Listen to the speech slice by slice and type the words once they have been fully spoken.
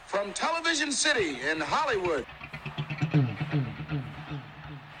from Television City in Hollywood.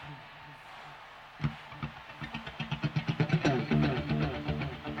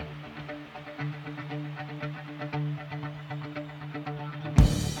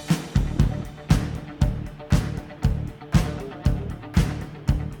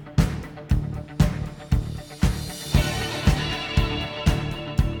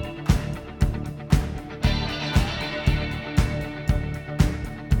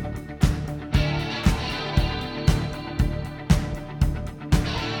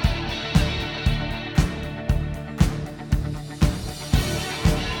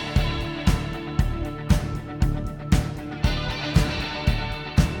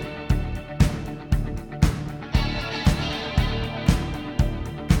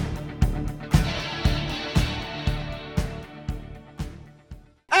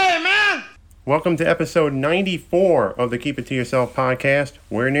 Welcome to episode 94 of the Keep It To Yourself podcast.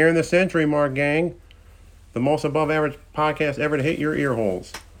 We're nearing the century mark, gang. The most above average podcast ever to hit your ear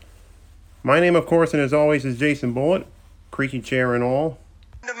holes. My name, of course, and as always, is Jason Bullitt, creaky chair and all.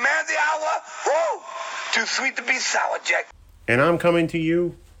 The man of the hour, whoa, too sweet to be sour, Jack. And I'm coming to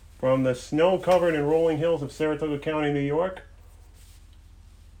you from the snow-covered and rolling hills of Saratoga County, New York.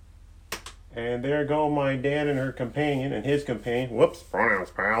 And there go my dad and her companion, and his companion. Whoops,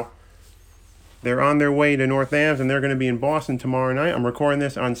 pronouns, pal. They're on their way to North Ams, and they're going to be in Boston tomorrow night. I'm recording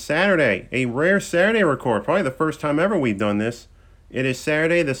this on Saturday, a rare Saturday record, probably the first time ever we've done this. It is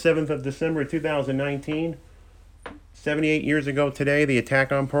Saturday, the 7th of December, 2019. 78 years ago today, the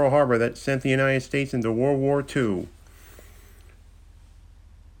attack on Pearl Harbor that sent the United States into World War II.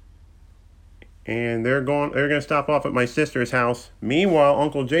 And they're going to stop off at my sister's house. Meanwhile,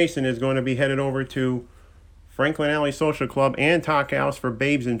 Uncle Jason is going to be headed over to Franklin Alley Social Club and Talk House for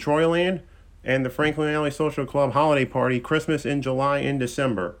Babes in Troyland, and the Franklin Alley Social Club holiday party, Christmas in July and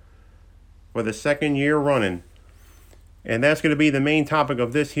December, for the second year running. And that's going to be the main topic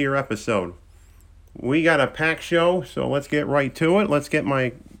of this here episode. We got a packed show, so let's get right to it. Let's get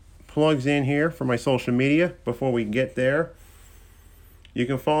my plugs in here for my social media before we get there. You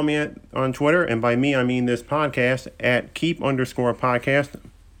can follow me on Twitter, and by me I mean this podcast, at keep_podcast.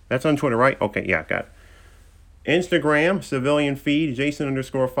 That's on Twitter, right? Okay, yeah, got it. Instagram, civilian feed,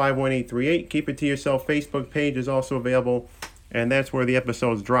 Jason_51838. Keep It To Yourself Facebook page is also available, and that's where the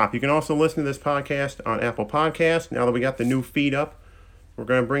episodes drop. You can also listen to this podcast on Apple Podcasts. Now that we got the new feed up, we're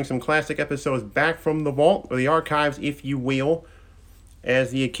going to bring some classic episodes back from the vault, or the archives, if you will, as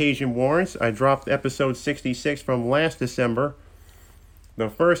the occasion warrants. I dropped episode 66 from last December, the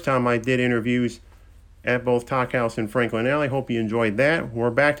first time I did interviews at both Talk House and Franklin Alley. Hope you enjoyed that. We're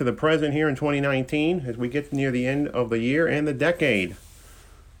back to the present here in 2019 as we get near the end of the year and the decade.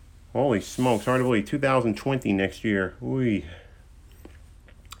 Holy smokes, hard to believe. 2020 next year. Ooh.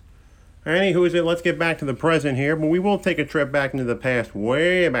 Anywho, let's get back to the present here, but we will take a trip back into the past,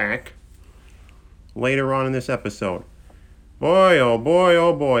 way back, later on in this episode. Boy, oh boy,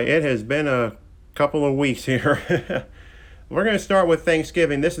 oh boy, it has been a couple of weeks here. We're going to start with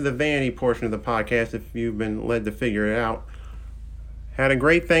Thanksgiving. This is the vanity portion of the podcast, if you've been led to figure it out. Had a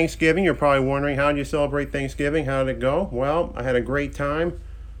great Thanksgiving. You're probably wondering, how did you celebrate Thanksgiving? How did it go? Well, I had a great time.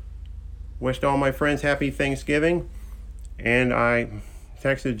 Wished all my friends happy Thanksgiving. And I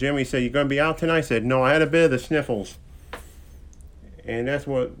texted Jim. He said, "You going to be out tonight?" I said, "No, I had a bit of the sniffles." And that's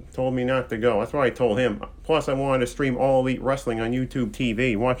what told me not to go. That's why I told him. Plus, I wanted to stream All Elite Wrestling on YouTube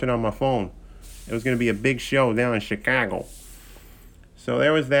TV. Watch it on my phone. It was going to be a big show down in Chicago. So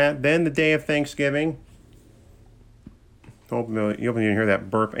there was that. Then the day of Thanksgiving. Hope you didn't hear that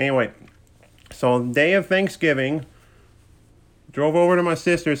burp. Anyway, so the day of Thanksgiving, drove over to my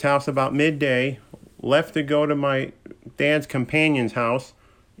sister's house about midday, left to go to my dad's companion's house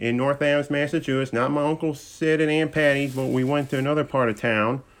in North Adams, Massachusetts. Not my Uncle Sid and Aunt Patty's, but we went to another part of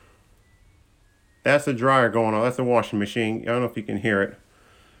town. That's the dryer going on. That's the washing machine. I don't know if you can hear it.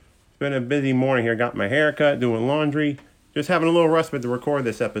 It's been a busy morning here. Got my hair cut, doing laundry. Just having a little respite to record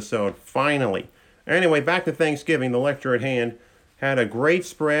this episode, finally. Anyway, back to Thanksgiving, the lecture at hand. Had a great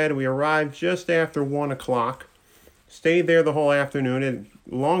spread. We arrived just after 1 o'clock. Stayed there the whole afternoon. It had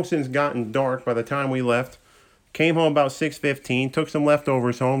long since gotten dark by the time we left. Came home about 6:15. Took some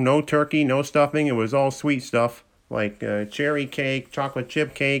leftovers home. No turkey, no stuffing. It was all sweet stuff, like cherry cake, chocolate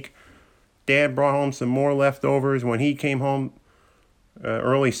chip cake. Dad brought home some more leftovers. When he came home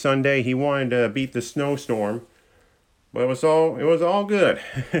early Sunday, he wanted to beat the snowstorm. But it was all good.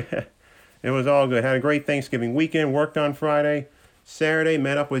 It was all good. Had a great Thanksgiving weekend. Worked on Friday. Saturday,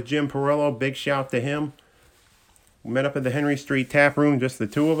 met up with Jim Perillo. Big shout to him. We met up at the Henry Street Tap Room, just the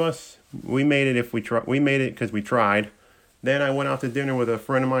two of us. We made it we made it because we tried. Then I went out to dinner with a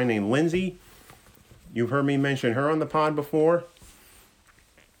friend of mine named Lindsay. You've heard me mention her on the pod before.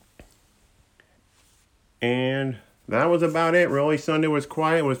 And that was about it, really. Sunday was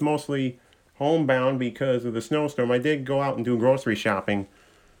quiet. It was mostly homebound because of the snowstorm. I did go out and do grocery shopping.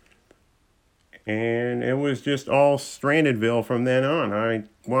 And it was just all Strandedville from then on. I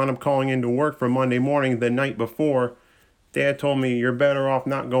wound up calling into work for Monday morning the night before. Dad told me, you're better off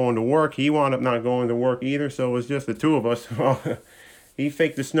not going to work. He wound up not going to work either, so it was just the two of us. Well, he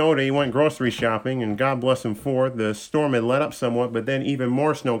faked the snow day. He went grocery shopping, and God bless him for it. The storm had let up somewhat, but then even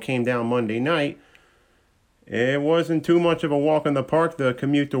more snow came down Monday night. It wasn't too much of a walk in the park, the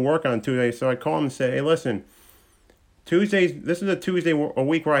commute to work on Tuesday, so I called him and said, hey, listen, Tuesdays, this is a Tuesday, a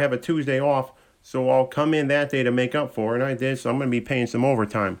week where I have a Tuesday off, so I'll come in that day to make up for it, and I did, so I'm going to be paying some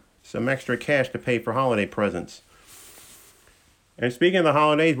overtime, some extra cash to pay for holiday presents. And speaking of the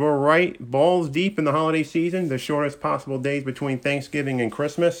holidays, we're right balls deep in the holiday season, the shortest possible days between Thanksgiving and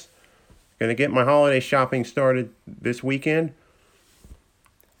Christmas. Going to get my holiday shopping started this weekend.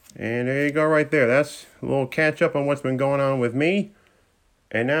 And there you go right there. That's a little catch up on what's been going on with me.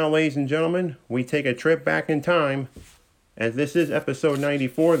 And now, ladies and gentlemen, we take a trip back in time, as this is episode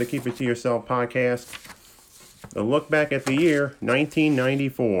 94 of the Keep It To Yourself podcast. A look back at the year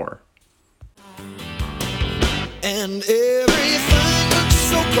 1994. And everything looks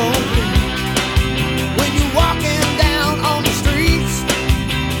so complete when you're walking down on the streets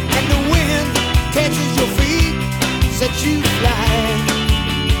and the wind catches your feet, sets you flying,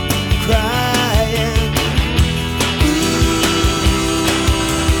 crying. Ooh,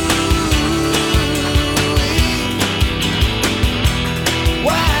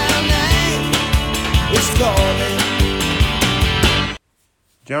 wild night is calling.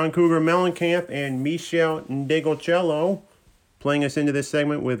 John Cougar Mellencamp and Michelle Ndegeocello playing us into this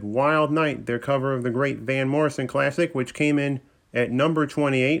segment with Wild Night, their cover of the great Van Morrison classic, which came in at number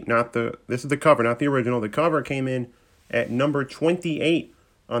 28. This is the cover, not the original. The cover came in at number 28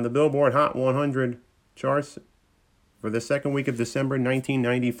 on the Billboard Hot 100 charts for the second week of December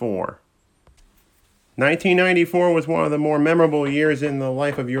 1994. 1994 was one of the more memorable years in the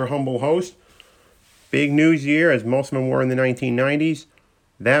life of your humble host. Big news year, as most of them were in the 1990s.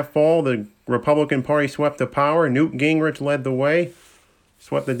 That fall, the Republican Party swept to power. Newt Gingrich led the way,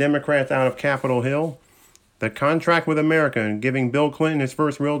 swept the Democrats out of Capitol Hill. The contract with America and giving Bill Clinton his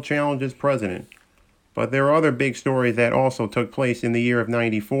first real challenge as president. But there are other big stories that also took place in the year of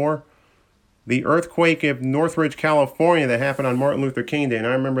 94. The earthquake of Northridge, California that happened on Martin Luther King Day, and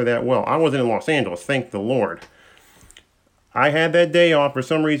I remember that well. I wasn't in Los Angeles, thank the Lord. I had that day off. For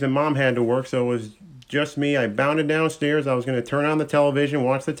some reason, Mom had to work, so it was just me. I bounded downstairs. I was going to turn on the television,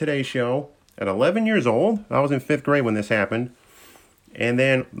 watch the Today Show. At 11 years old, I was in 5th grade when this happened. And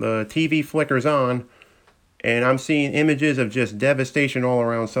then the TV flickers on, and I'm seeing images of just devastation all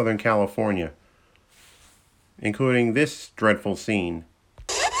around Southern California, including this dreadful scene.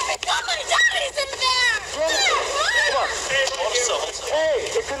 Hey,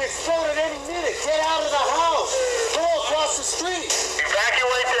 it could explode at any minute. Get out of the house. Go across the street.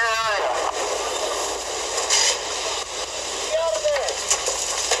 Evacuate the area. Get out of there.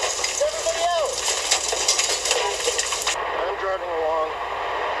 Everybody else. I'm driving along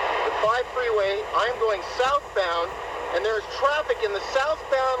the 5 freeway. I'm going southbound, and there's traffic in the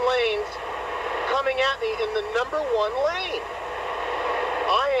southbound lanes coming at me in the number 1 lane.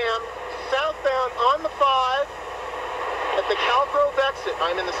 I am southbound on the 5 at the Cal Grove exit.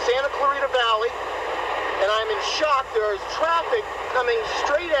 I'm in the Santa Clarita Valley, and I'm in shock. There's traffic coming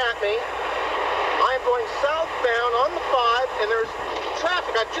straight at me. I'm going southbound on the 5, and there's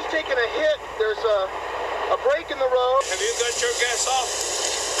traffic. I've just taken a hit. There's a break in the road. Have you got your gas off?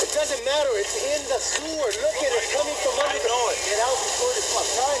 It doesn't matter. It's in the sewer. Look at it coming from under the... Get out before the clock.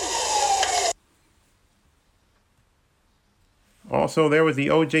 Also, there was the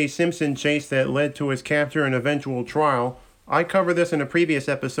O.J. Simpson chase that led to his capture and eventual trial. I covered this in a previous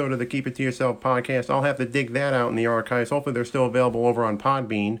episode of the Keep It To Yourself podcast. I'll have to dig that out in the archives. Hopefully they're still available over on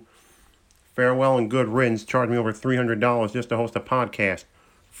Podbean. Farewell and good riddance. Charged me over $300 just to host a podcast.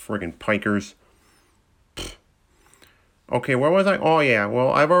 Friggin' pikers. Okay, where was I? Oh, yeah.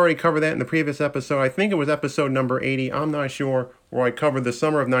 Well, I've already covered that in the previous episode. I think it was episode number 80. I'm not sure, where I covered the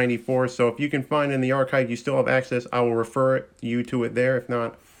summer of 94. So if you can find in the archive, you still have access, I will refer you to it there. If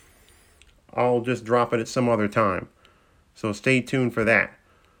not, I'll just drop it at some other time. So stay tuned for that.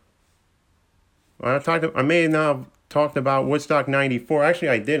 I may not have talked about Woodstock 94. Actually,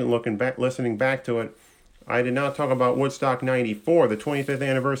 I didn't, listening back to it. I did not talk about Woodstock 94, the 25th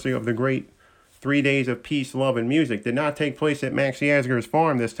anniversary of the great 3 days of peace, love, and music. Did not take place at Max Yasgur's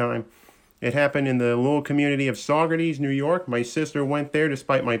farm this time. It happened in the little community of Saugerties, New York. My sister went there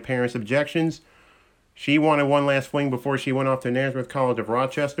despite my parents' objections. She wanted one last fling before she went off to Nazareth College of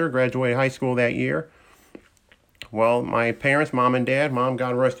Rochester, graduated high school that year. Well, my parents, mom and dad, mom,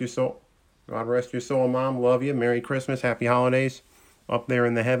 God rest your soul. God rest your soul, mom. Love you. Merry Christmas. Happy holidays up there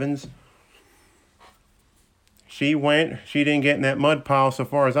in the heavens. She went. She didn't get in that mud pile so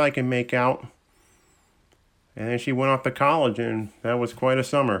far as I can make out. And then she went off to college, and that was quite a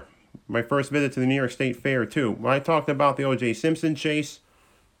summer. My first visit to the New York State Fair, too. I talked about the O.J. Simpson chase.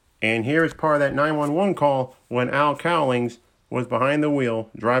 And here's part of that 911 call when Al Cowlings was behind the wheel,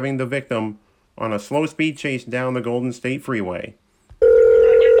 driving the victim on a slow-speed chase down the Golden State Freeway.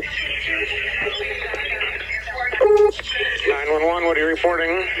 911, what are you reporting?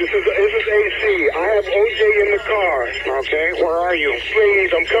 This is AC. I have OJ in the car. Okay, where are you?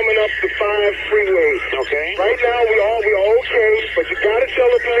 Please, I'm coming up the 5 freeway. Okay. Right now, we're okay, but you gotta tell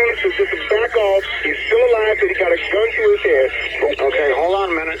the police to just back off. He's still alive, but he got a gun to his head. Okay, hold on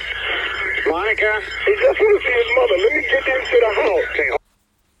a minute. Monica? He just want to see his mother. Let me get him to the house. Okay.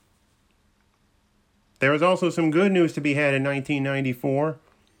 There was also some good news to be had in 1994.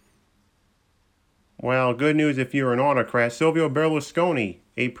 Well, good news if you're an autocrat. Silvio Berlusconi,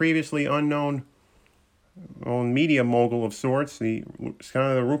 a previously unknown media mogul of sorts, kind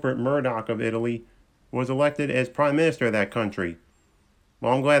of the Rupert Murdoch of Italy, was elected as prime minister of that country.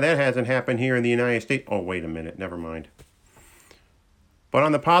 Well, I'm glad that hasn't happened here in the United States. Oh, wait a minute. Never mind. But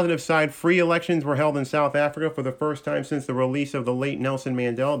on the positive side, free elections were held in South Africa for the first time since the release of the late Nelson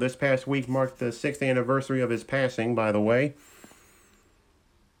Mandela. This past week marked the 6th anniversary of his passing, by the way.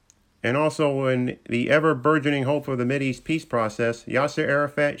 And also in the ever-burgeoning hope for the Mideast peace process, Yasser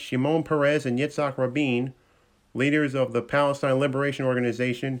Arafat, Shimon Peres, and Yitzhak Rabin, leaders of the Palestine Liberation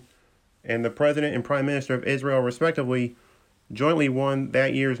Organization, and the President and Prime Minister of Israel, respectively, jointly won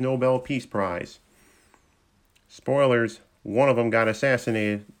that year's Nobel Peace Prize. Spoilers, one of them got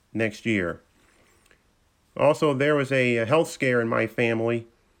assassinated next year. Also, there was a health scare in my family.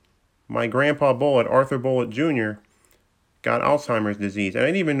 My grandpa Bullitt, Arthur Bullitt Jr., got Alzheimer's disease. And I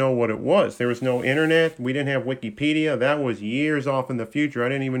didn't even know what it was. There was no internet. We didn't have Wikipedia. That was years off in the future. I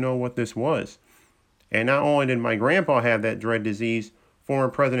didn't even know what this was. And not only did my grandpa have that dread disease, former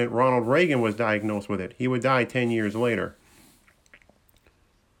President Ronald Reagan was diagnosed with it. He would die 10 years later.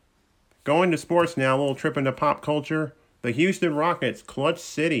 Going to sports now, a little trip into pop culture. The Houston Rockets, Clutch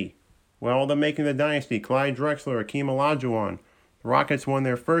City. Well, they're making the dynasty. Clyde Drexler, Akeem Olajuwon. The Rockets won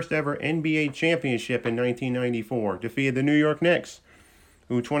their first ever NBA championship in 1994, defeated the New York Knicks,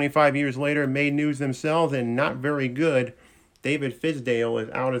 who 25 years later made news themselves and not very good. David Fizdale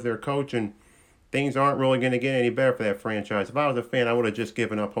is out as their coach, and things aren't really going to get any better for that franchise. If I was a fan, I would have just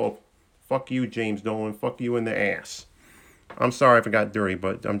given up hope. Fuck you, James Dolan. Fuck you in the ass. I'm sorry if it got dirty,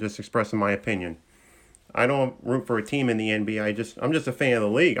 but I'm just expressing my opinion. I don't root for a team in the NBA. I'm just a fan of the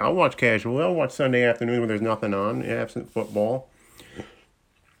league. I'll watch casually. I'll watch Sunday afternoon when there's nothing on, absent football.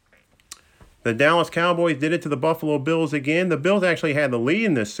 The Dallas Cowboys did it to the Buffalo Bills again. The Bills actually had the lead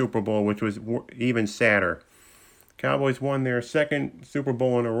in this Super Bowl, which was even sadder. Cowboys won their second Super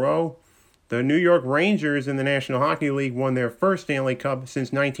Bowl in a row. The New York Rangers in the National Hockey League won their first Stanley Cup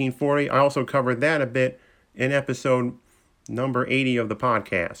since 1940. I also covered that a bit in episode number 80 of the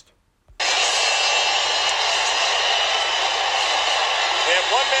podcast. They have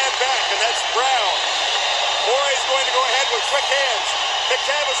one man back, and that's Brown. Morey's going to go ahead with quick hands.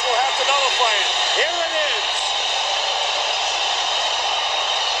 McTavish will have to nullify it. Here it is.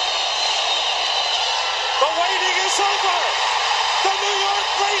 The waiting is over. The New York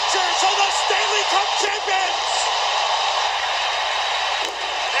Rangers are the Stanley Cup champions.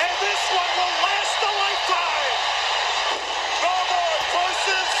 And this one will last a lifetime. No more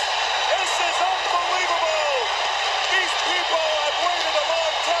curses. This is unbelievable. These people have waited a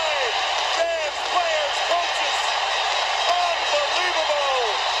long time. Fans, players, coaches. Unbelievable.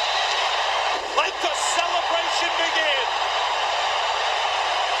 Let the celebration begin.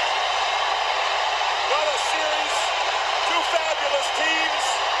 What a series. Two fabulous teams.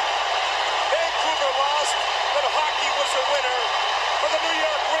 Vancouver lost, but hockey was a winner for the New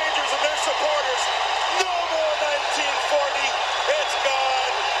York Rangers and their supporters. No more 1940. It's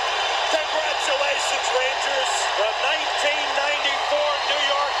gone. Congratulations, Rangers. The 1994 New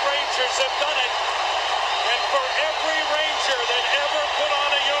York Rangers have done it. And for every Ranger that ever put on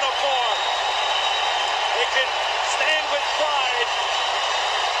a uniform, they can stand with pride.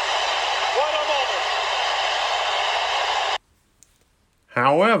 What a moment.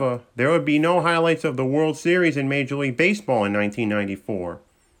 However, there would be no highlights of the World Series in Major League Baseball in 1994.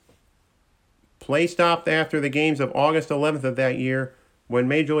 Play stopped after the games of August 11th of that year when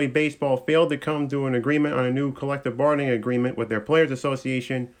Major League Baseball failed to come to an agreement on a new collective bargaining agreement with their Players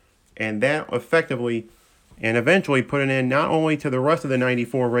Association, and that effectively and eventually put an end not only to the rest of the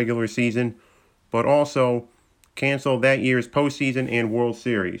 94 regular season, but also canceled that year's postseason and World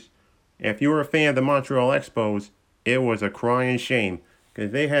Series. If you were a fan of the Montreal Expos, it was a crying shame,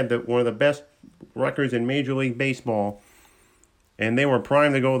 because they had one of the best records in Major League Baseball, and they were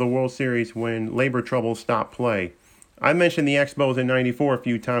primed to go to the World Series when labor troubles stopped play. I mentioned the Expos in 94 a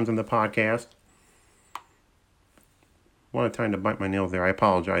few times on the podcast. What a time to bite my nails there. I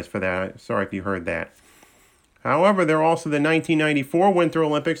apologize for that. Sorry if you heard that. However, they're also the 1994 Winter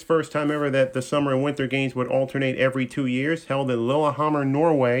Olympics, first time ever that the summer and winter games would alternate every 2 years, held in Lillehammer,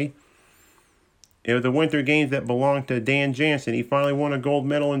 Norway. It was the winter games that belonged to Dan Jansen. He finally won a gold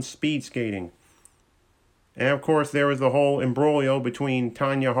medal in speed skating. And of course, there was the whole imbroglio between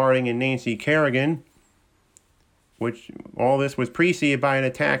Tonya Harding and Nancy Kerrigan, which all this was preceded by an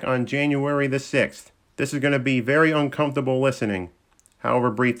attack on January the 6th. This is going to be very uncomfortable listening, however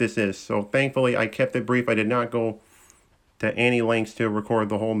brief this is. So thankfully, I kept it brief. I did not go to any lengths to record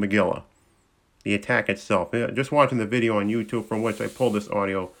the whole Megillah. The attack itself. Just watching the video on YouTube from which I pulled this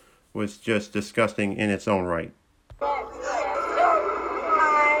audio was just disgusting in its own right.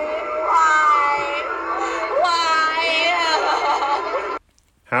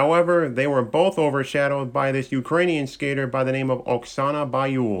 However, they were both overshadowed by this Ukrainian skater by the name of Oksana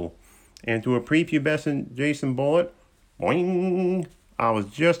Bayul. And to a prepubescent Jason Bullitt, boing, I was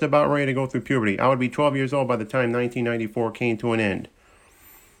just about ready to go through puberty. I would be 12 years old by the time 1994 came to an end.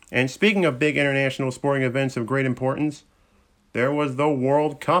 And speaking of big international sporting events of great importance, there was the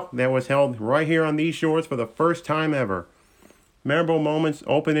World Cup that was held right here on these shores for the first time ever. Memorable moments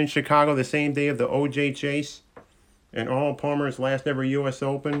opened in Chicago the same day of the O.J. Chase and Arnold Palmer's last ever U.S.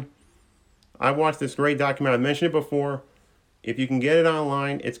 Open. I watched this great documentary. I mentioned it before. If you can get it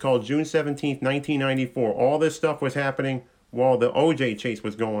online, it's called June 17th, 1994. All this stuff was happening while the O.J. Chase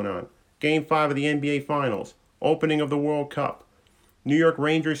was going on. Game 5 of the NBA Finals. Opening of the World Cup. New York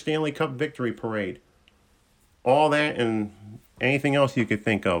Rangers Stanley Cup victory parade. All that and anything else you could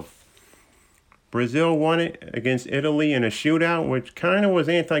think of. Brazil won it against Italy in a shootout, which kind of was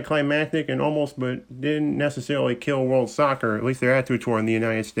anticlimactic and almost but didn't necessarily kill world soccer, at least their attitude toward in the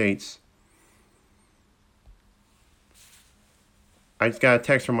United States. I just got a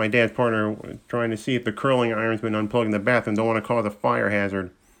text from my dad's partner trying to see if the curling iron's been unplugged in the bathroom. Don't want to cause a fire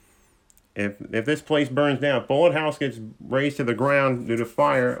hazard. If this place burns down, if Bullitt House gets razed to the ground due to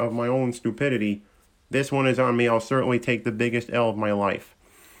fire of my own stupidity, this one is on me. I'll certainly take the biggest L of my life.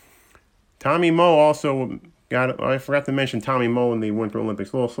 Tommy Moe also I forgot to mention Tommy Moe in the Winter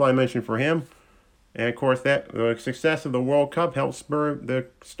Olympics. A little slight mention for him. And of course, the success of the World Cup helped spur the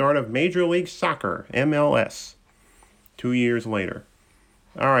start of Major League Soccer, MLS, 2 years later.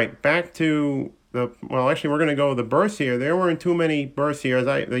 All right, back to actually, we're going to go to the births here. There weren't too many births here. As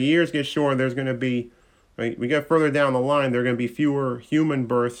the years get shorter, there's going to be, we get further down the line, there are going to be fewer human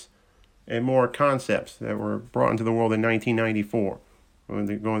births and more concepts that were brought into the world in 1994.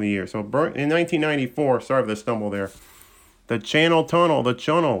 Going the year. So in 1994, sorry for the stumble there, the Channel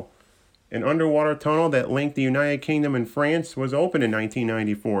Tunnel, an underwater tunnel that linked the United Kingdom and France, was opened in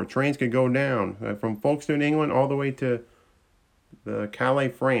 1994. Trains could go down from Folkestone, England, all the way to the Calais,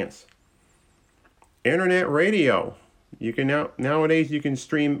 France. Internet radio. You can nowadays you can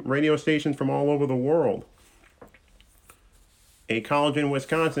stream radio stations from all over the world. A college in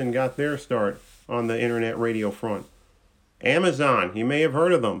Wisconsin got their start on the internet radio front. Amazon, you may have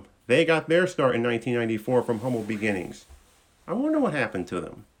heard of them. They got their start in 1994 from humble beginnings. I wonder what happened to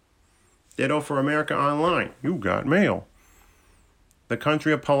them. Ditto for America Online. You got mail. The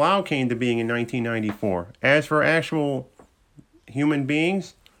country of Palau came to being in 1994. As for actual human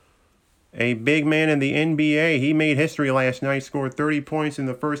beings, a big man in the NBA, he made history last night, scored 30 points in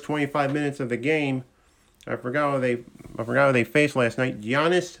the first 25 minutes of the game. I forgot who they faced last night.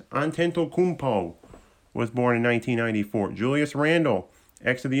 Giannis Antetokounmpo was born in 1994. Julius Randle,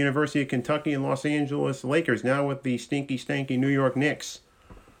 ex of the University of Kentucky and Los Angeles Lakers, now with the stinky, stanky New York Knicks,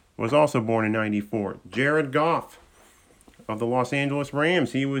 was also born in 94. Jared Goff of the Los Angeles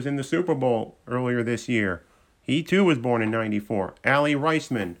Rams, he was in the Super Bowl earlier this year. He too was born in 94. Allie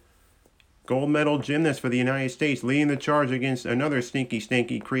Reisman, gold medal gymnast for the United States, leading the charge against another stinky,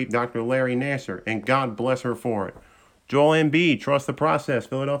 stanky creep, Dr. Larry Nassar, and God bless her for it. Joel Embiid, trust the process,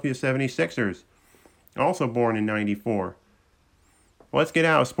 Philadelphia 76ers, also born in 94. Let's get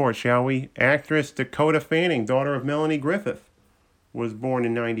out of sports, shall we? Actress Dakota Fanning, daughter of Melanie Griffith, was born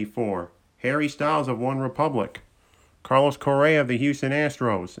in 94. Harry Styles of One Republic. Carlos Correa of the Houston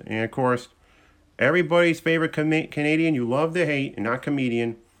Astros. And of course, Everybody's favorite Canadian you love to hate, and not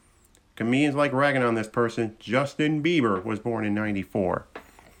comedian. Comedians like ragging on this person. Justin Bieber was born in 94.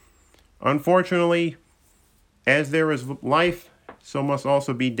 Unfortunately, as there is life, so must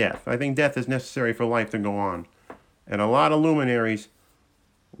also be death. I think death is necessary for life to go on. And a lot of luminaries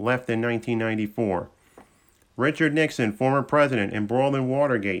left in 1994. Richard Nixon, former president, embroiled in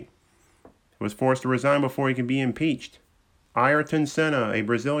Watergate, was forced to resign before he could be impeached. Ayrton Senna, a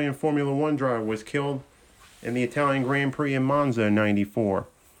Brazilian Formula One driver, was killed in the Italian Grand Prix in Monza in 94.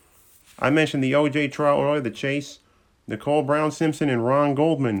 I mentioned the O.J. trial earlier, the chase. Nicole Brown Simpson and Ron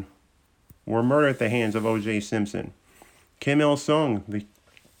Goldman were murdered at the hands of O.J. Simpson. Kim Il-sung,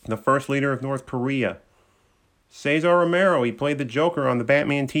 the first leader of North Korea. Cesar Romero, he played the Joker on the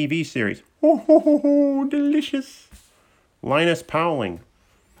Batman TV series. Oh, delicious. Linus Pauling,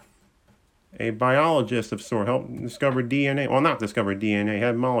 a biologist of sort, helped discover DNA. Well, not discover DNA,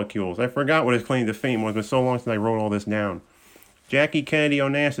 had molecules. I forgot what his claim to fame was, but so long since I wrote all this down. Jackie Kennedy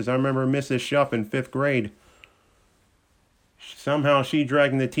Onassis, I remember Mrs. Schuff in 5th grade. Somehow she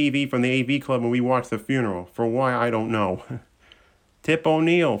dragged in the TV from the AV Club when we watched the funeral. For why, I don't know. Tip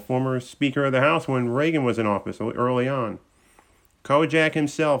O'Neill, former Speaker of the House when Reagan was in office early on. Kojak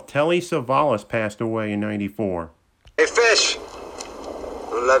himself, Telly Savalas, passed away in 94. Hey, Fish!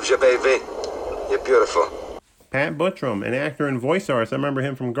 Who loves you, baby? You're beautiful. Pat Buttram, an actor and voice artist. I remember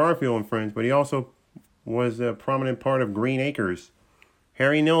him from Garfield and Friends, but he also was a prominent part of Green Acres.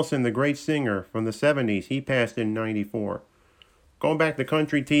 Harry Nilsson, the great singer from the 70s, he passed in 94. Going back to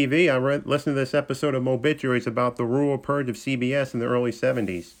country TV, I listened to this episode of Mobituaries about the rural purge of CBS in the early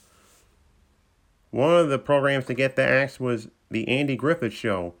 70s. One of the programs to get the axe was the Andy Griffith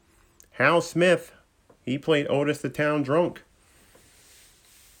Show. Hal Smith, he played Otis the Town Drunk.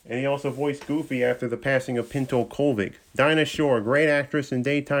 And he also voiced Goofy after the passing of Pinto Colvig. Dinah Shore, great actress and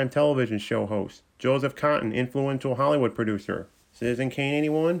daytime television show host. Joseph Cotton, influential Hollywood producer. Citizen Kane,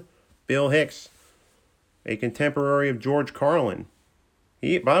 anyone? Bill Hicks, a contemporary of George Carlin.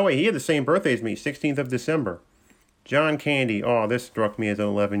 By the way, he had the same birthday as me, 16th of December. John Candy, oh, this struck me as an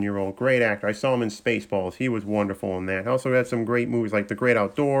 11-year-old. Great actor. I saw him in Spaceballs. He was wonderful in that. Also had some great movies like The Great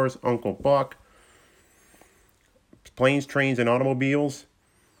Outdoors, Uncle Buck, Planes, Trains, and Automobiles.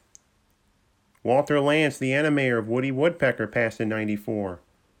 Walter Lantz, the animator of Woody Woodpecker, passed in 94.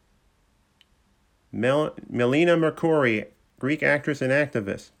 Melina Mercouri, Greek actress and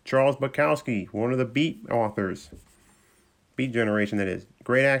activist. Charles Bukowski, one of the Beat authors. Beat generation, that is.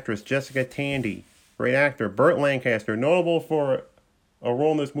 Great actress, Jessica Tandy. Great actor, Burt Lancaster, notable for a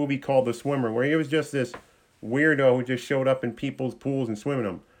role in this movie called The Swimmer, where he was just this weirdo who just showed up in people's pools and swimming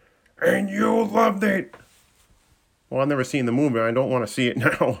them. And you loved it! Well, I've never seen the movie. I don't want to see it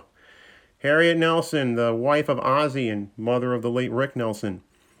now. Harriet Nelson, the wife of Ozzy and mother of the late Rick Nelson.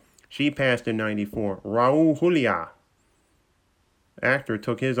 She passed in 94. Raul Julia, actor,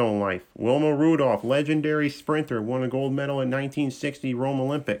 took his own life. Wilma Rudolph, legendary sprinter, won a gold medal in 1960 Rome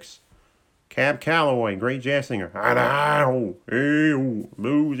Olympics. Cab Calloway, great jazz singer.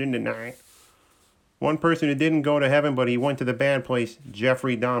 Blues in the night. One person who didn't go to heaven, but he went to the bad place,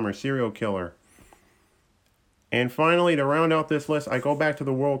 Jeffrey Dahmer, serial killer. And finally, to round out this list, I go back to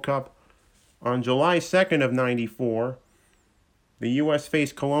the World Cup. On July 2nd of 94, the U.S.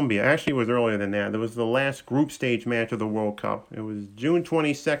 faced Colombia. Actually, it was earlier than that. It was the last group stage match of the World Cup. It was June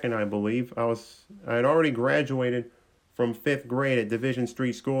 22nd, I believe. I had already graduated from 5th grade at Division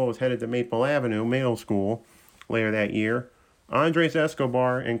Street School. I was headed to Maple Avenue Middle School later that year. Andres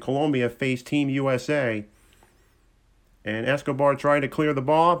Escobar and Colombia faced Team USA. And Escobar tried to clear the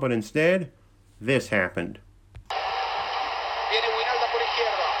ball, but instead, this happened.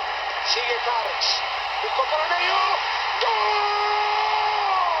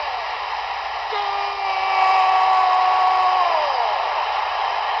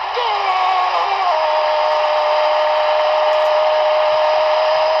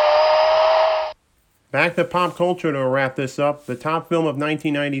 Back to pop culture to wrap this up. The top film of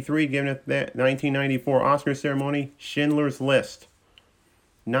 1993, given at that 1994 Oscar ceremony, Schindler's List.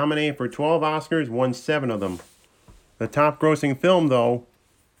 Nominated for 12 Oscars, won 7 of them. The top grossing film, though,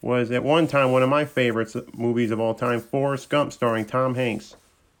 was at one time one of my favorite movies of all time, Forrest Gump, starring Tom Hanks.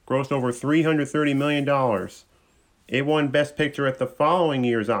 Grossed over $330 million. It won Best Picture at the following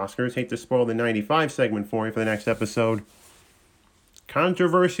year's Oscars. Hate to spoil the 95 segment for you for the next episode.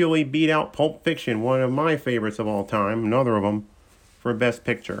 Controversially beat out Pulp Fiction, one of my favorites of all time, another of them, for Best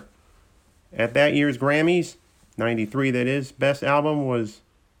Picture. At that year's Grammys, 93 that is, Best Album was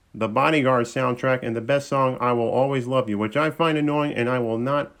the Bodyguard soundtrack and the best song, I Will Always Love You, which I find annoying and I will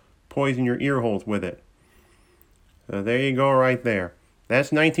not poison your ear holes with it. So there you go right there.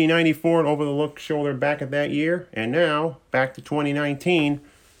 That's 1994 and Over the Look shoulder back at that year. And now, back to 2019,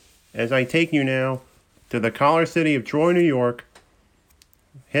 as I take you now to the collar city of Troy, New York,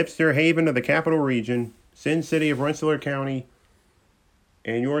 hipster haven of the capital region, Sin City of Rensselaer County,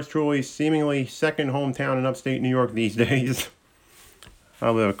 and yours truly seemingly second hometown in upstate New York these days.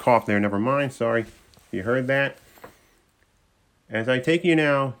 I'll have a cough there, never mind, sorry. You heard that? As I take you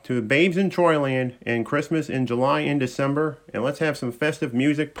now to Babes in Troyland and Christmas in July and December, and let's have some festive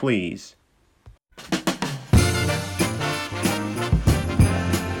music, please.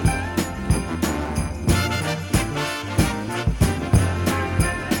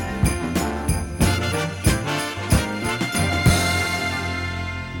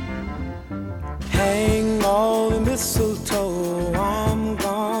 Hang all the mistletoe, I'm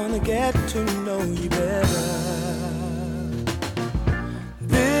gonna get to know you better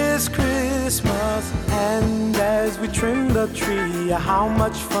this Christmas. And as we trim the tree, how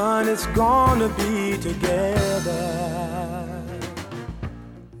much fun it's gonna be together.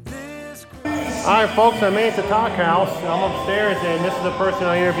 All right, folks, I made it to Talk House. I'm upstairs, and this is the person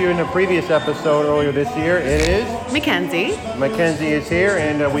I interviewed in the previous episode earlier this year. It is Mackenzie. Mackenzie is here,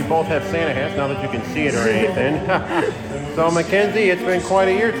 and we both have Santa hats, now that you can see it or anything. So, Mackenzie, it's been quite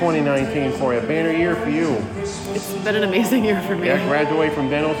a year, 2019, for you. Banner year for you. It's been an amazing year for me. Yeah, graduated from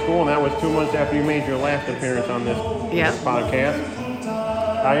dental school, and that was 2 months after you made your last appearance on this podcast.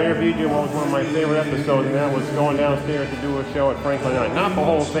 I interviewed you in what was one of my favorite episodes, and that was going downstairs to do a show at Franklin Night. Not the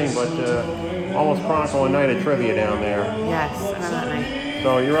whole thing, but almost chronicle a night of trivia down there. Yes, I remember that night.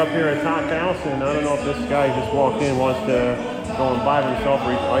 So you're up here at Talk House, and I don't know if this guy just walked in wants to go and buy himself,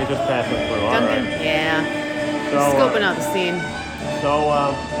 or he's just passing through. All right. Yeah. So, Scoping out the scene. So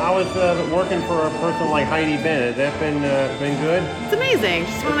how is working for a person like Heidi Bennett? Has that been good? It's amazing.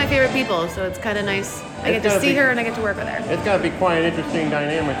 She's one of my favorite people, so it's kind of nice. I get to see her and I get to work with her. It's got to be quite an interesting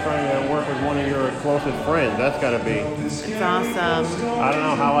dynamic trying to work with one of your closest friends. That's got to be. It's awesome. I don't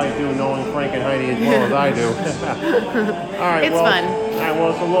know how I do knowing Frank and Heidi as well as I do. All right, It's fun. All right, well,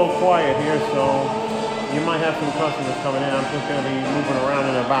 it's a little quiet here, so you might have some customers coming in. I'm just going to be moving around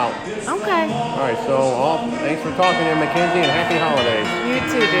and about. Okay. All right, so thanks for talking to Mackenzie, and happy holidays. You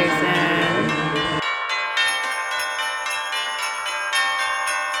too, Jason.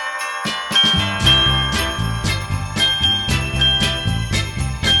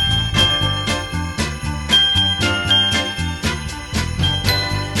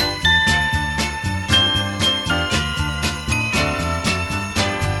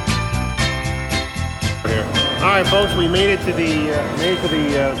 All right, folks, we made it to the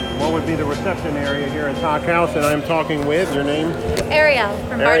what would be the reception area here at Talk House, and I'm talking with your name, Ariel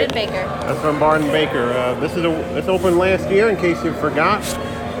from Ariel. Bard & Baker. That's from Bard & Baker. It's opened last year, in case you forgot.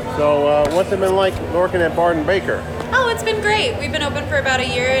 So, what's it been like working at Bard & Baker? Oh, it's been great. We've been open for about a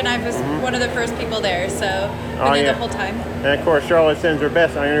year, and I was one of the first people there, so been there the whole time. And of course, Charlotte sends her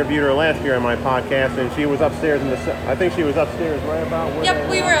best. I interviewed her last year on my podcast, and she was upstairs I think she was upstairs right about where. Yep,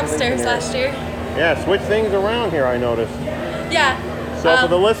 we were upstairs last year. Yeah, switch things around here, I noticed. Yeah. So for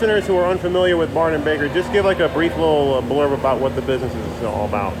the listeners who are unfamiliar with Bard & Baker, just give like a brief little blurb about what the business is all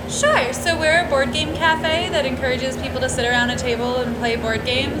about. Sure. So we're a board game cafe that encourages people to sit around a table and play board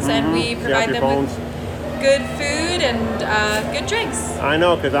games, and we provide them with good food and good drinks. I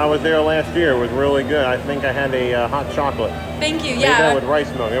know, because I was there last year. It was really good. I think I had a hot chocolate. Thank you. Made Yeah. that with rice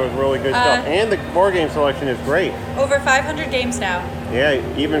milk. It was really good stuff. And the board game selection is great. Over 500 games now. Yeah,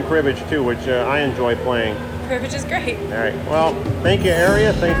 even cribbage too, which I enjoy playing. Cribbage is great. All right. Well, thank you,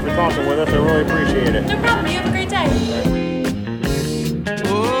 Aria. Thanks for talking with us. I really appreciate it. No problem. You have a great day.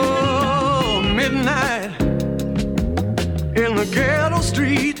 Oh, midnight in the ghetto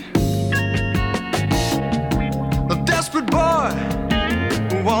street. A desperate boy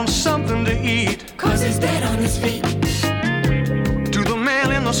who wants something to eat. 'Cause he's dead on his feet. To the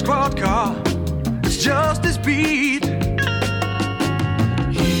man in the squad car, it's just his beat.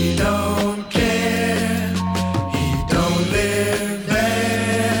 He don't care, he don't live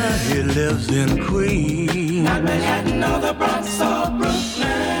there. He lives in Queens, not Manhattan or the Bronx or Brooklyn.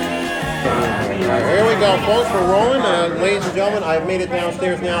 All right, here we go, folks. We're rolling. Ladies and gentlemen, I've made it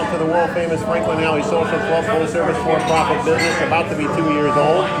downstairs now to the world-famous Franklin Alley Social Club, full-service for-profit business, about to be 2 years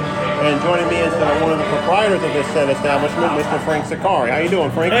old. And joining me is one of the proprietors of this said establishment, Mr. Frank Sakari. How you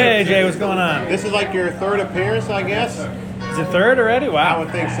doing, Frank? Hey, Jay, what's going on? This is like your third appearance, I guess? Is it third already? Wow. I would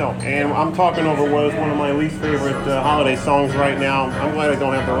think so. And I'm talking over what is one of my least favorite holiday songs right now. I'm glad I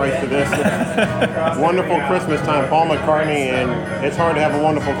don't have the rights to this. Wonderful Christmas Time, Paul McCartney, and it's hard to have a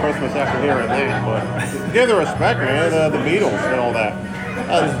wonderful Christmas after hearing that. But give the respect, man, the Beatles and all that.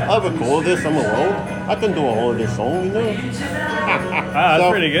 Of a cool, this I'm alone. I can do a holiday song, you know. That's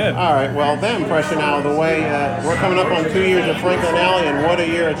pretty good. All right, well, that impression out of the way. We're coming up on 2 years of Franklin Alley, and what a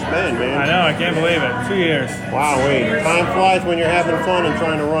year it's been, man. I know, I can't believe it. 2 years. Wow, wait. Time flies when you're having fun and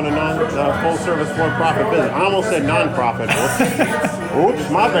trying to run a full-service, for-profit business. I almost said non-profit.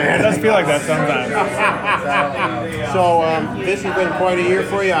 Oops, my bad. It does feel like that sometimes. So, this has been quite a year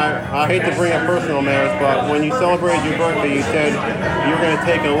for you. I hate to bring up personal matters, but when you celebrated your birthday, you said you're going to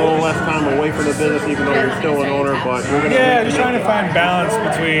take a little less time away from the business, even though you're still an owner, but you're going to... Yeah, just trying to find balance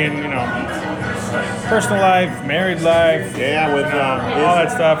between, personal life, married life, with all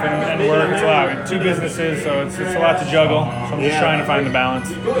that stuff, and work. It's a lot. I mean, 2 businesses, so it's a lot to juggle. So I'm just trying to find the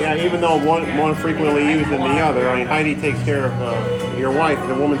balance. Yeah, even though one frequently used than the other. I mean, Heidi takes care of your wife,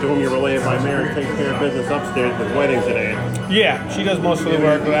 the woman to whom you're related by marriage, takes care of business upstairs with weddings today. Yeah, she does most of the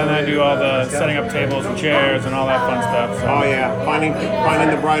work, but then I do all the setting up tables and chairs and all that fun stuff. So. Oh yeah, finding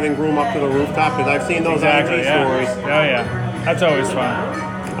the bride and groom up to the rooftop, because I've seen those IG stories. Oh yeah, that's always fun.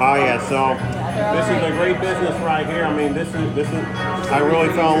 Oh yeah, so this is a great business right here. I mean, this is. I really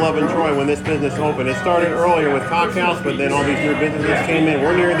fell in love in Troy when this business opened. It started earlier with Talk House, but then all these new businesses came in.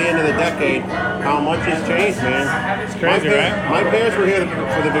 We're near the end of the decade. How much has changed, man? It's crazy, right? My parents were here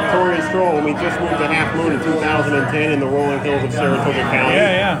for the Victorian Stroll when we just moved to Half Moon in 2010 in the rolling hills of Saratoga County.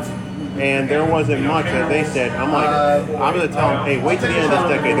 Yeah. And there wasn't much that they said. I'm going to tell them, hey, wait till the end of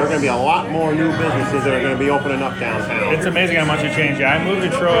this decade. There are going to be a lot more new businesses that are going to be opening up downtown. It's amazing how much it changed. Yeah, I moved to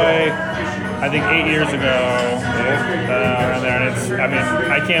Troy, I think 8 years ago, around there,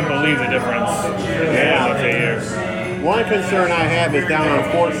 and I can't believe the difference in those 8 years. One concern I have is down on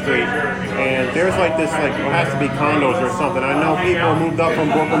 4th Street, and there's it has to be condos or something. I know people moved up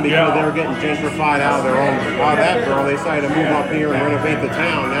from Brooklyn because they were getting gentrified out of that girl. They decided to move up here and renovate the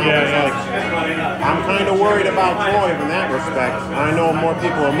town. Now I'm kind of worried about Troy in that respect. I know more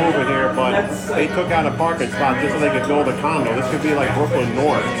people are moving here, but they took out a parking spot just so they could build a condo. This could be like Brooklyn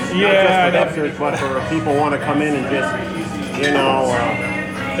North. Yeah, not just for upstairs, but for people who want to come in and just,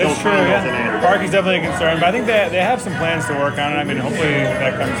 It's true, yeah. Parking's definitely a concern, but I think they have some plans to work on it. I mean, hopefully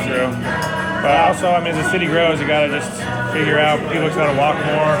that comes through. But also, as the city grows, you got to just figure out, people just got to walk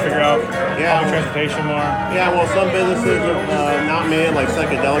more, figure out public transportation more. Yeah, well, some businesses are not made, like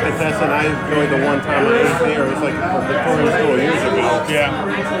Psychedelicatessen. I enjoyed the one time I ate there. It was like a Victorian School years ago. Yeah.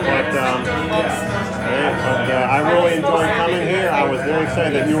 But I really enjoyed coming here. I was very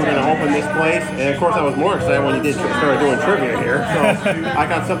excited that you were going to open this place. And of course, I was more excited when you started doing trivia here. So I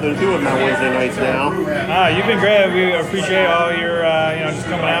got something to do with my Wednesday nights now. You've been great. We appreciate all your, just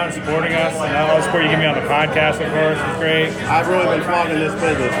coming out and supporting us. And all the support you give me on the podcast, of course, is great. I've really been flogging this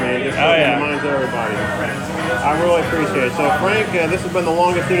business, man. Just putting in the minds of everybody. I really appreciate it. So, Frank, this has been the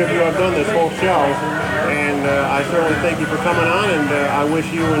longest interview I've done this whole show. And I certainly thank you for coming on, and I wish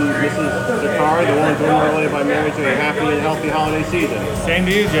you and Mrs. Zakari, the ones who are related by marriage, a happy and healthy holiday season. Same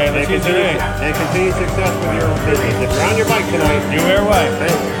to you, Jay. Let's see you today. And continued success with your business. If you're on your bike tonight, you wear white.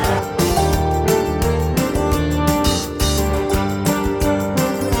 Thanks.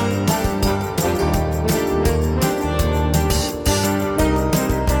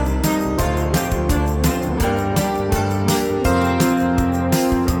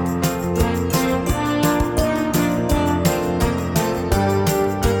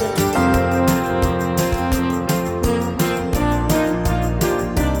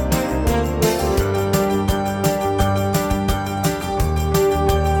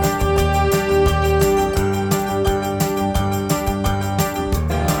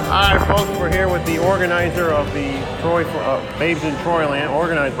 Organizer of the Troy Babes in Troyland,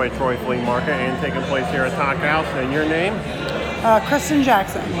 organized by Troy Flea Market and taking place here at Talk House. And your name? Kristen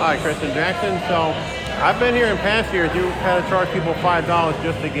Jackson. Hi, Kristen Jackson. So I've been here in past years. You had to charge people $5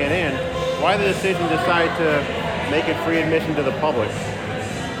 just to get in. Why the decision to decide to make it free admission to the public?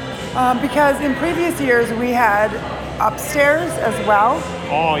 Because in previous years we had upstairs as well.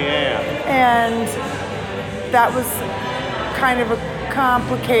 Oh yeah. And that was kind of a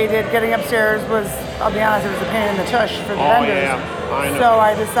complicated. Getting upstairs was, I'll be honest, it was a pain in the tush for the vendors. Yeah, I know. So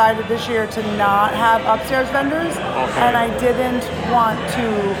I decided this year to not have upstairs vendors, and I didn't want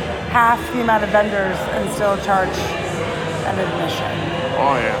to half the amount of vendors and still charge an admission.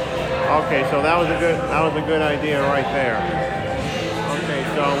 Oh yeah. Okay, so that was a good idea right there. Okay,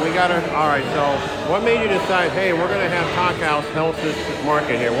 so we gotta. All right. So what made you decide? Hey, we're gonna have Talk House host this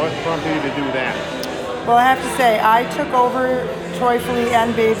market here. What prompted you to do that? Well, I have to say, I took over Troy Flea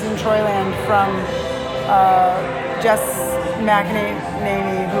and Babes in Troyland from Jess McEnany,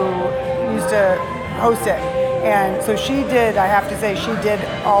 who used to host it. And so she did, I have to say, she did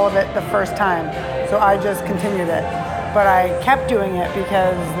all of it the first time. So I just continued it. but I kept doing it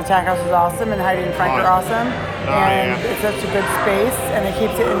because the Tack House is awesome and Heidi and Frank are awesome. And it's such a good space, and it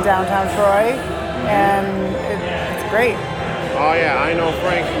keeps it in downtown Troy, and it's great. Oh yeah, I know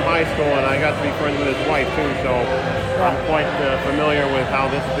Frank from high school, and I got to be friends with his wife too, so I'm quite familiar with how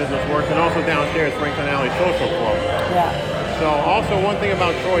this business works. And also downstairs, Franklin Alley Social Club. Yeah. So also one thing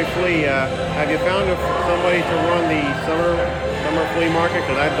about Troy Flea, have you found somebody to run the summer flea market?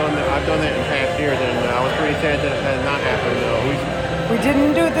 Because I've done that in past years, and I was pretty sad that it had not happened. We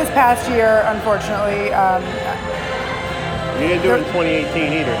didn't do it this past year, unfortunately. You didn't do it in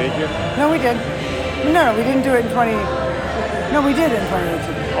 2018 either, did you? No, we did. No, we didn't do it in No, we did in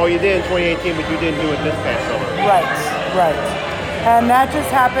 2018. Oh, you did in 2018, but you didn't do it this past summer. Right. And that just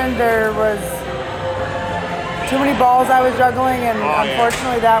happened. There was too many balls I was juggling, and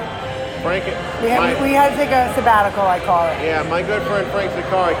unfortunately Frank, we had to take a sabbatical, I call it. Yeah, my good friend Frank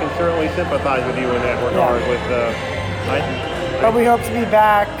Zakari can certainly sympathize with you in that regard. But we hope to be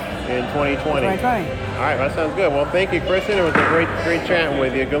back in 2020. All right, that sounds good. Well, thank you, Kristen. It was a great chatting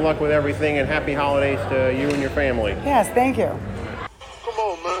with you. Good luck with everything, and happy holidays to you and your family. Yes, thank you. Come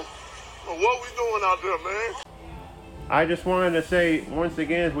on, man. What we doing out there, man? I just wanted to say once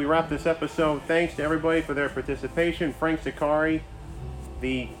again, as we wrap this episode, thanks to everybody for their participation. Frank Zakari,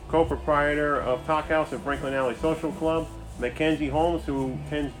 the co-proprietor of Talk House and Franklin Alley Social Club, Mackenzie Holmes, who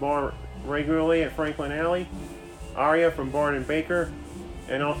tends bar regularly at Franklin Alley, Aria from Bard & Baker,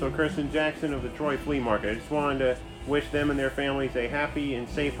 and also Kirsten Jackson of the Troy Flea Market. I just wanted to wish them and their families a happy and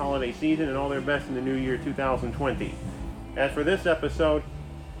safe holiday season and all their best in the new year 2020. As for this episode,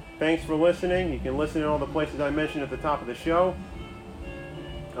 thanks for listening. You can listen in all the places I mentioned at the top of the show.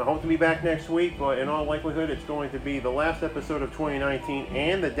 I hope to be back next week, but in all likelihood it's going to be the last episode of 2019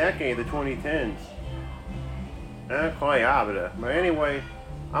 and the decade, the 2010s. But anyway,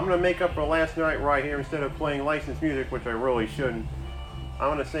 I'm going to make up for last night right here. Instead of playing licensed music, which I really shouldn't,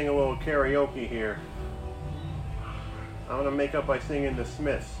 I'm going to sing a little karaoke here. I'm going to make up by singing The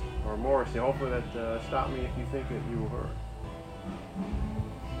Smiths or Morrissey. Hopefully that stopped me if you think that you heard.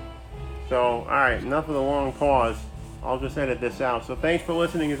 So, alright, enough of the long pause. I'll just edit this out. So thanks for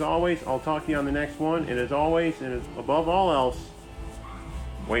listening as always. I'll talk to you on the next one. And as always, and as above all else,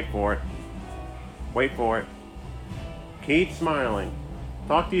 wait for it. Wait for it. Keep smiling.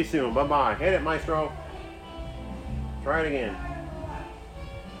 Talk to you soon. Bye-bye. Hit it, Maestro. Try it again.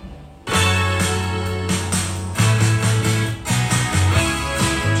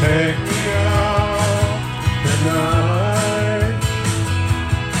 Take me out tonight,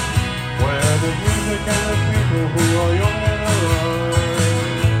 where the music and the people who are young and alive.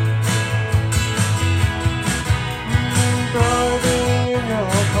 Driving in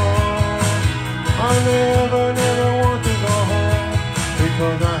your car, I never want to go home,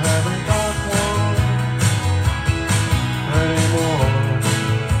 because I haven't got one anymore.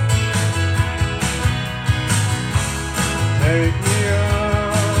 Take me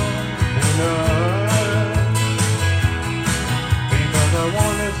out tonight, because I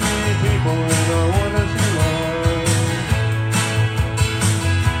want to see people and I want to see life.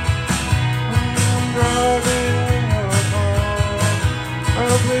 I'm driving in your car,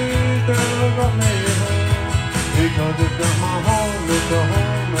 oh please don't let me home, because it's not my home, it's a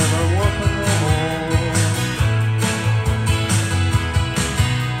home that I want to know more.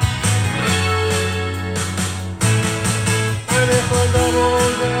 And if I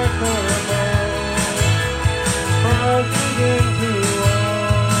double-decker bus crashing into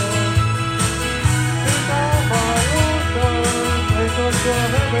us, it's all by yourself, take us to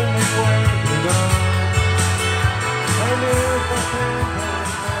heavenly way tonight. And if I can't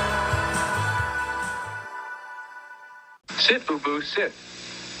sit, boo-boo, sit.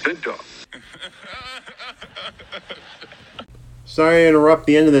 Good dog. Sorry to interrupt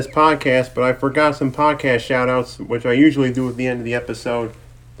the end of this podcast, but I forgot some podcast shout-outs, which I usually do at the end of the episode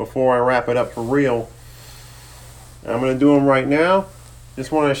before I wrap it up for real. I'm going to do them right now.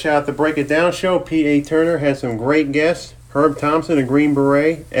 Just want to shout out the Break It Down show. P.A. Turner had some great guests. Herb Thompson, a Green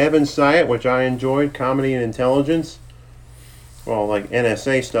Beret. Evan Syatt, which I enjoyed, comedy and intelligence. Well, like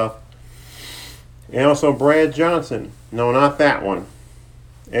NSA stuff. And also Brad Johnson. No, not that one.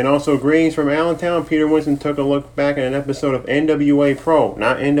 And also greetings from Allentown. Peter Winston took a look back at an episode of NWA Pro,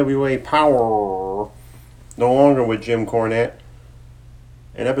 not NWA Power. No longer with Jim Cornette.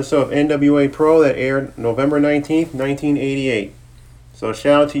 An episode of NWA Pro that aired November 19th, 1988. So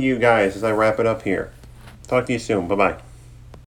shout out to you guys as I wrap it up here. Talk to you soon. Bye-bye.